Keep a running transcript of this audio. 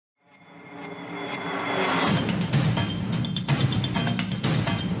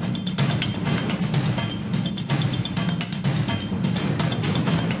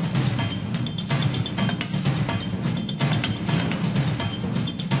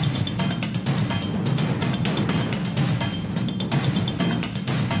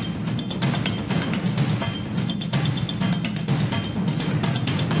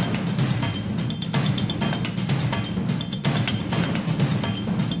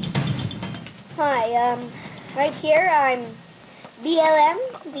Hi, right here I'm BLM,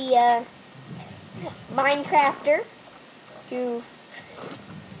 the Minecrafter, who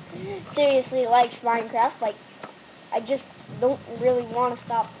seriously likes Minecraft. Like, I just don't really want to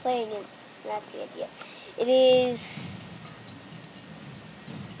stop playing it. That's the idea. It is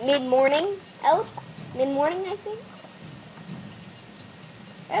mid-morning out. Mid-morning, I think.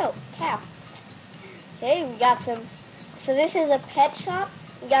 Oh, cow. Okay, we got some. So this is a pet shop.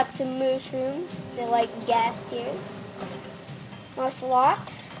 We got some mushrooms. They're like gas tears.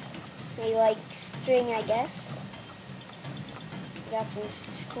 Ocelots. They like string, I guess. We got some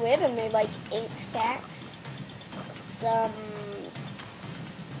squid, and they like ink sacs. Some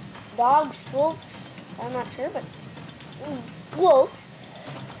dogs, wolves. I'm not sure, but wolves.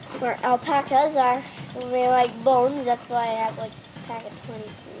 Or alpacas are. They like bones. That's why I have like a pack of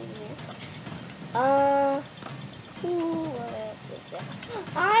 23 in here. What else is there?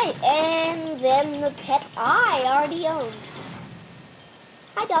 And then the pet I already owned.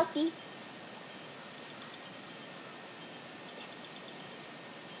 Hi, Ducky.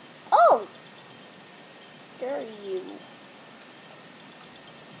 Oh! Dare you.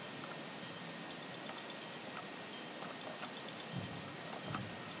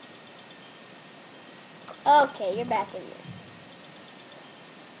 Okay, you're back in there.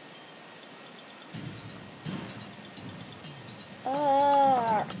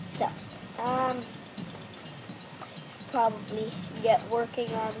 So, probably get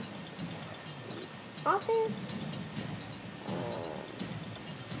working on the office.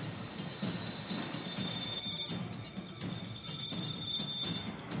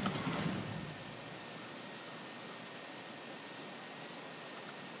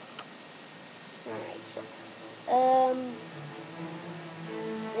 Alright, so,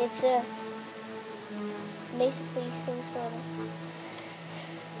 it's basically some sort of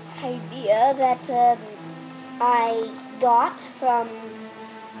idea that I got from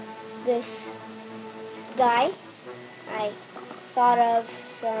this guy. I thought of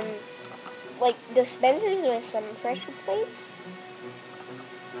some like dispensers with some pressure plates,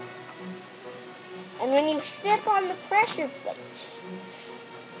 and when you step on the pressure plate,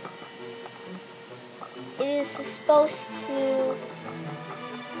 it is supposed to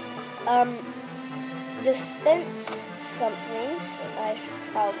dispense something. So I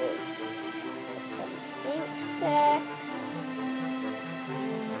should probably put some ink sacs.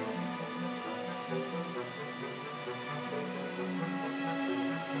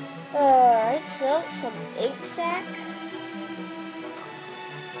 Alright, so some ink sac.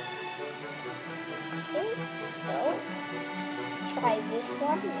 Okay, so let's try this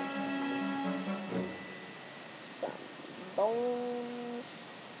one. Some bones.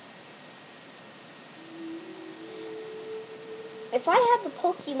 If I had the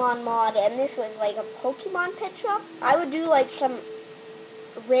Pokemon mod and this was like a Pokemon pet shop, I would do like some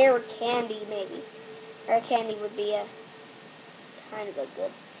rare candy maybe. Rare candy would be a kind of a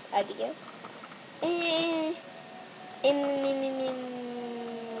good idea.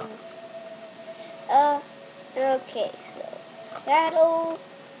 Okay, so saddle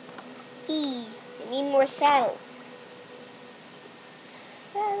E. I need more saddles.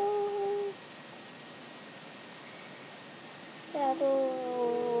 Saddle.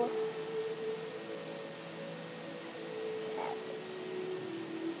 Saddle.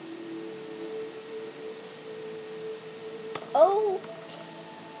 Okay.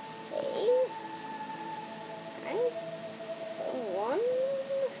 Right. So 1,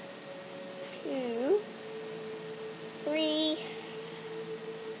 2, 3,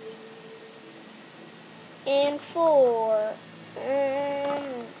 and 4.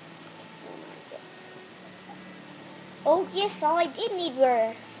 Oh yes, all I did need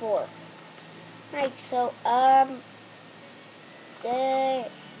were 4. Right. So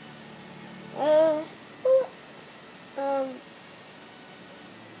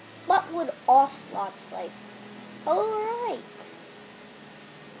what would ocelots like? Alright.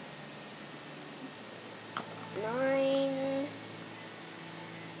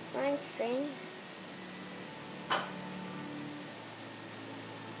 9 string.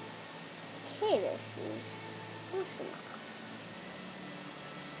 Okay, this is awesome.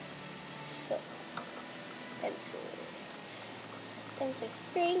 So, dispenser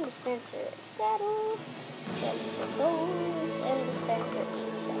string, dispenser saddle, dispenser bones, and dispenser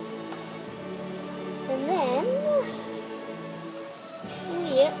insects. And then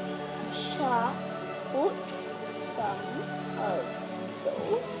we shall put some of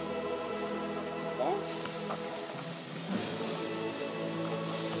those. This.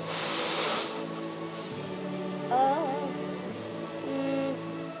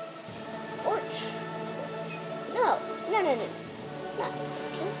 Torch.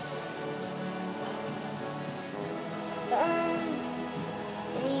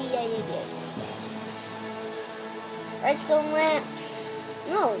 redstone lamps.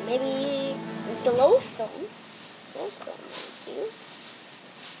 No, maybe glowstone. Glowstone might do.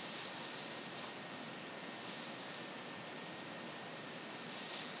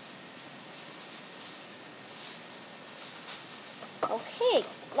 Okay,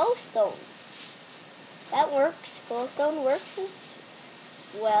 glowstone. That works. Glowstone works as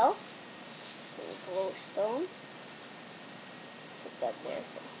well. So glowstone. Put that there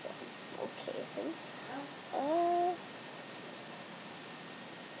for some. Okay thing.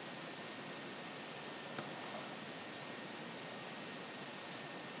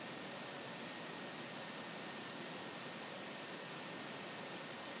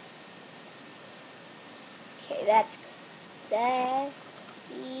 Okay, that's good.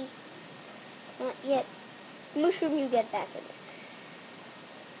 Not yet. Mushroom, you get back in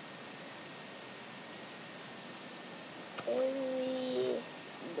there. Very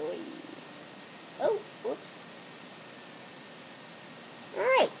noisy. Oh, whoops.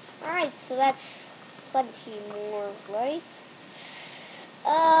 Alright, so that's plenty more, right?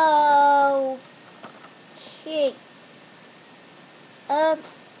 Okay.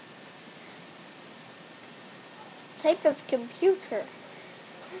 Type of computer.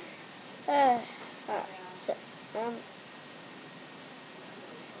 So,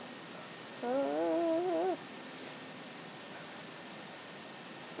 oh,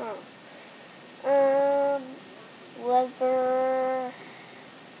 lever,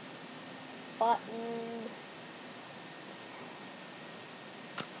 button,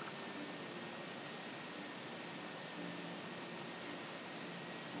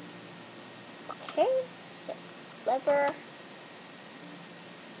 okay, so, lever,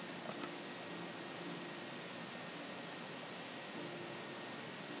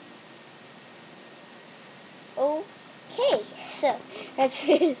 okay, so, that's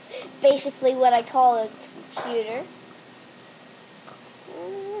basically what I call a computer.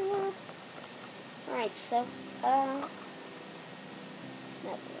 Alright, so,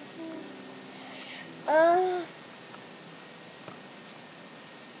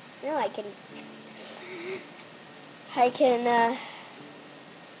 now I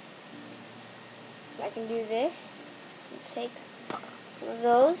can do this, and take one of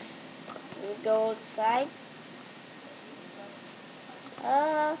those, and go outside.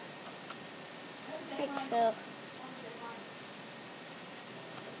 Right, so,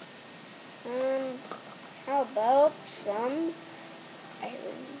 how about some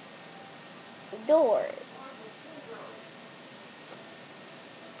iron doors?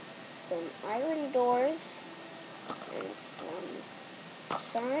 Some iron doors and some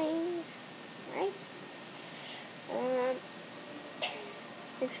signs, right?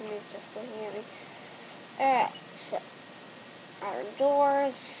 Picture is just looking at me. Alright, so iron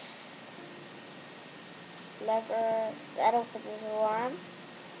doors, lever, that opens the alarm.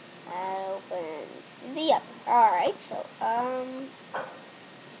 That opens the oven. Alright, so, some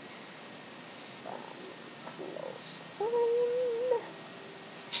glowstone.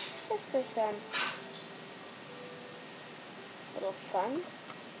 Just for some little fun.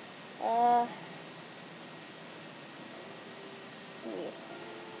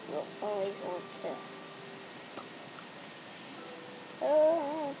 We'll always want to.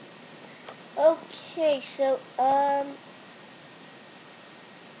 Okay, so, how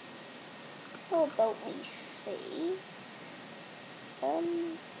about we see,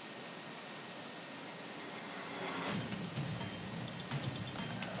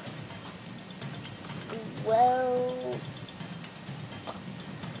 well,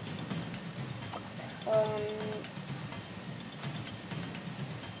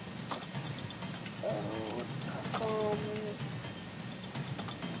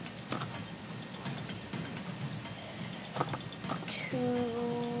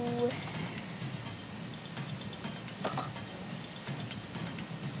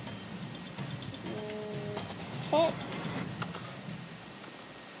 hit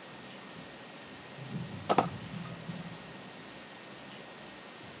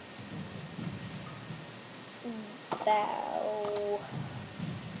bow.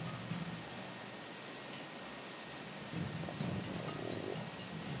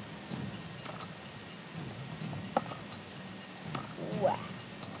 Wow.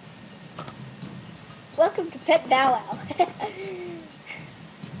 Welcome to Pet Bow Wow.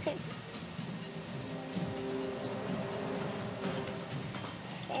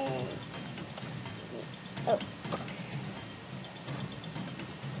 Oh.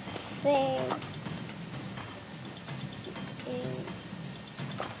 Thing.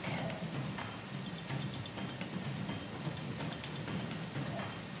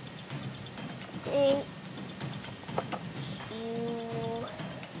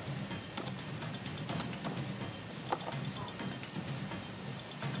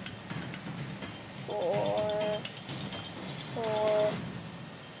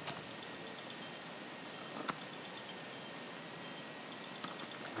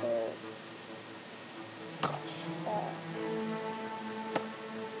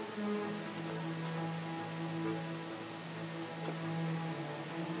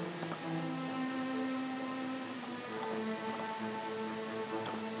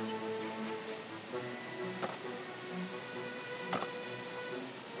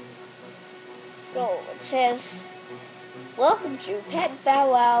 says, "Welcome to Pet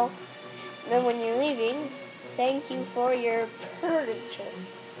Bow Wow." And then when you're leaving, "Thank you for your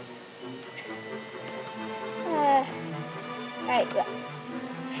purchase." Alright,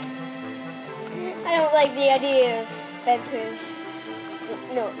 I don't like the idea of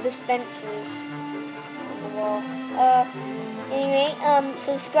dispensers on the wall. Anyway,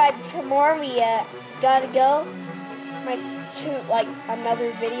 subscribe for more. We gotta go. Might shoot like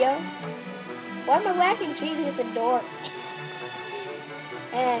another video. Why am I whacking trees with the door?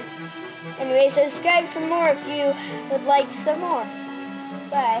 Anyway, subscribe for more if you would like some more.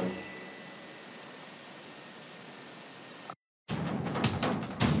 Bye.